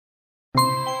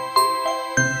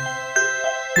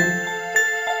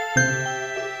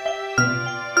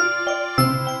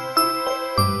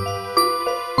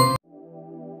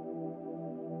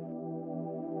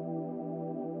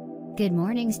Good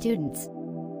morning, students.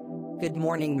 Good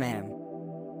morning, ma'am.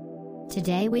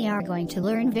 Today we are going to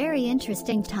learn very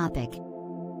interesting topic.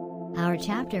 Our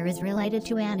chapter is related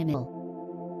to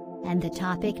animal. And the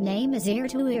topic name is ear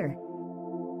to ear.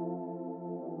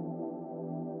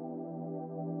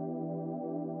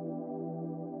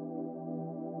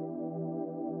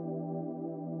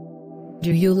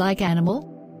 Do you like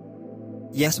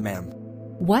animal? Yes, ma'am.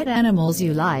 What animals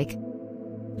you like?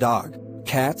 Dog,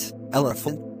 cat,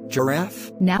 elephant,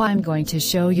 giraffe. Now I'm going to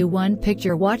show you one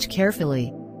picture. Watch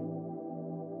carefully.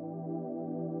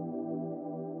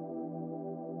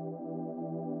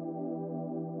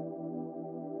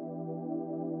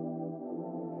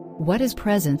 What is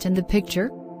present in the picture?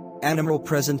 Animal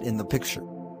present in the picture.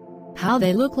 How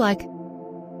they look like?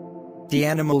 The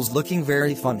animal's looking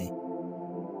very funny.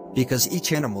 Because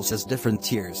each animal has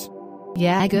different ears.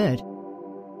 Yeah, good.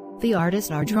 The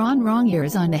artists are drawn wrong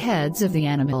ears on the heads of the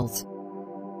animals.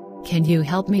 Can you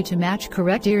help me to match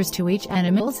correct ears to each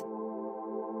animals?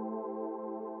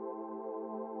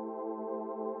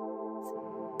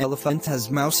 Elephant has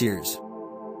mouse ears.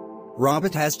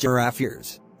 Rabbit has giraffe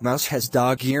ears. Mouse has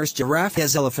dog ears. Giraffe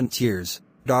has elephant ears.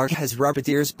 Dog has rabbit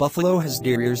ears. Buffalo has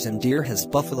deer ears, and deer has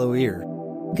buffalo ear.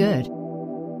 Good.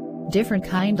 Different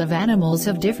kind of animals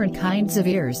have different kinds of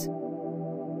ears.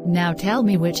 Now tell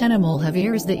me which animal have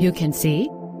ears that you can see?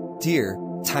 Deer,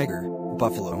 tiger,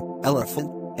 buffalo,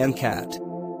 elephant, and cat.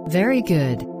 Very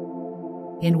good.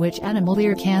 In which animal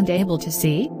ear can't able to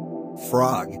see?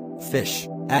 Frog, fish,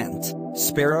 ant,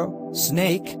 sparrow,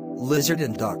 snake, lizard,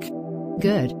 and duck.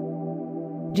 Good.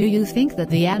 Do you think that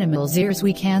the animal's ears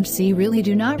we can't see really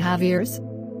do not have ears?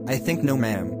 I think no,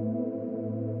 ma'am.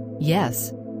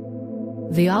 Yes.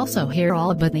 They also hear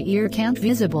all, but the ear can't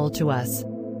visible to us.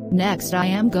 Next I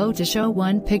am going to show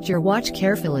one picture. Watch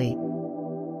carefully.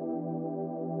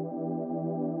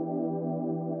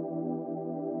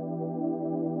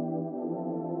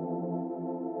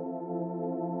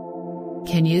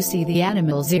 Can you see the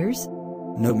animal's ears?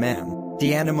 No, ma'am.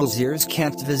 The animal's ears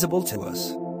can't visible to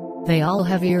us. They all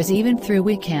have ears even though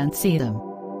we can't see them.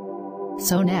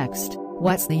 So next,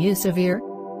 what's the use of ear?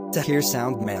 To hear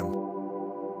sound, ma'am.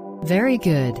 Very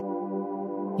good.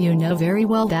 You know very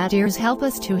well that ears help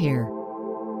us to hear.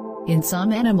 In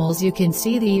some animals you can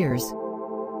see the ears.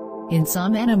 In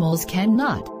some animals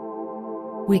cannot.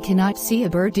 We cannot see a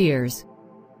bird's ears.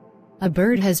 A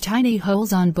bird has tiny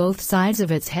holes on both sides of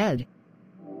its head.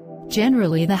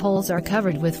 Generally the holes are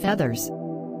covered with feathers.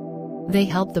 They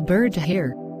help the bird to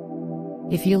hear.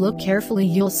 If you look carefully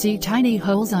you'll see tiny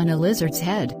holes on a lizard's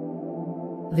head.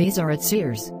 These are its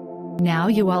ears. Now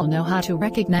you all know how to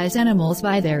recognize animals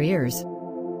by their ears.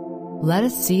 Let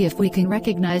us see if we can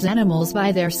recognize animals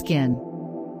by their skin.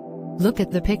 Look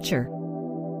at the picture.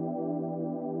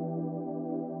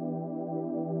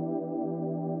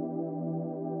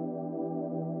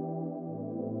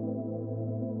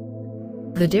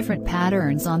 The different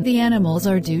patterns on the animals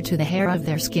are due to the hair of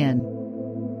their skin.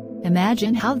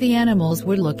 Imagine how the animals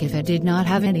would look if it did not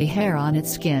have any hair on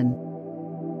its skin.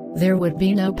 There would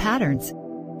be no patterns.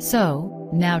 So,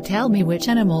 now tell me which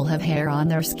animal have hair on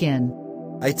their skin.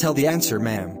 I tell the answer,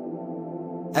 ma'am.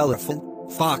 Elephant,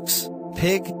 fox,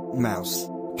 pig, mouse,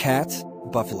 cat,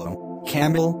 buffalo,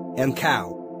 camel, and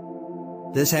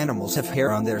cow. These animals have hair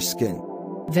on their skin.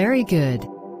 Very good.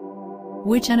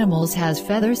 Which animals has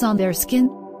feathers on their skin?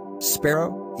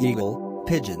 Sparrow, eagle,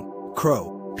 pigeon,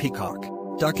 crow, peacock,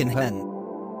 duck, and hen.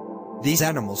 These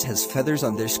animals has feathers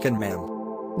on their skin,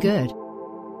 ma'am. Good.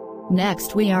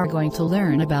 Next we are going to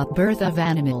learn about birth of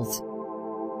animals.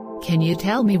 Can you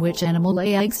tell me which animal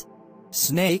lay eggs?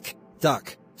 Snake,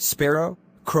 duck, sparrow,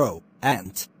 crow,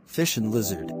 ant, fish, and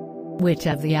lizard. Which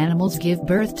of the animals give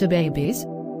birth to babies?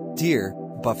 Deer,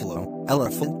 buffalo,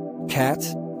 elephant, cat,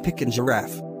 pig, and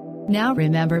giraffe. Now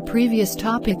remember previous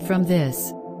topic from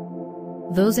this.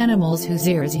 Those animals whose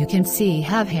ears you can see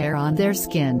have hair on their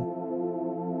skin.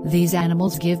 These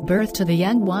animals give birth to the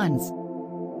young ones.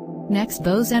 Next,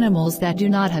 those animals that do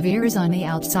not have ears on the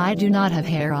outside do not have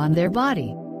hair on their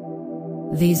body.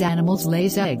 These animals lay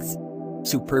eggs.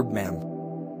 Superb, ma'am.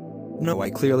 No, I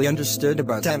clearly understood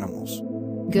about animals.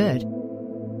 Good.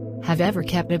 Have ever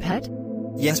kept a pet?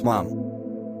 Yes,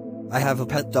 Mom. I have a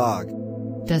pet dog.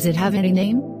 Does it have any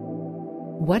name?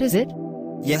 What is it?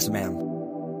 Yes, ma'am.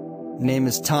 Name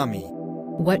is Tommy.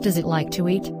 What does it like to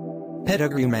eat?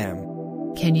 Pedigree,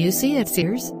 ma'am. Can you see its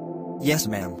ears? Yes,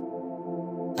 ma'am.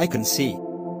 I can see.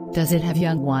 Does it have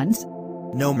young ones?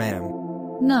 No, ma'am.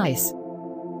 Nice.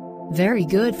 Very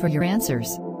good for your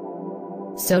answers.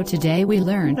 So today we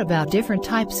learned about different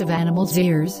types of animals'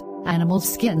 ears,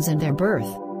 animals' skins, and their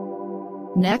birth.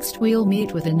 Next we'll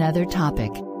meet with another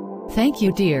topic. Thank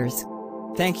you, dears.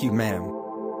 Thank you, ma'am.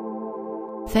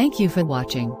 Thank you for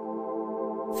watching.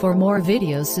 For more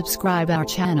videos, subscribe our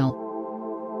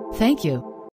channel. Thank you.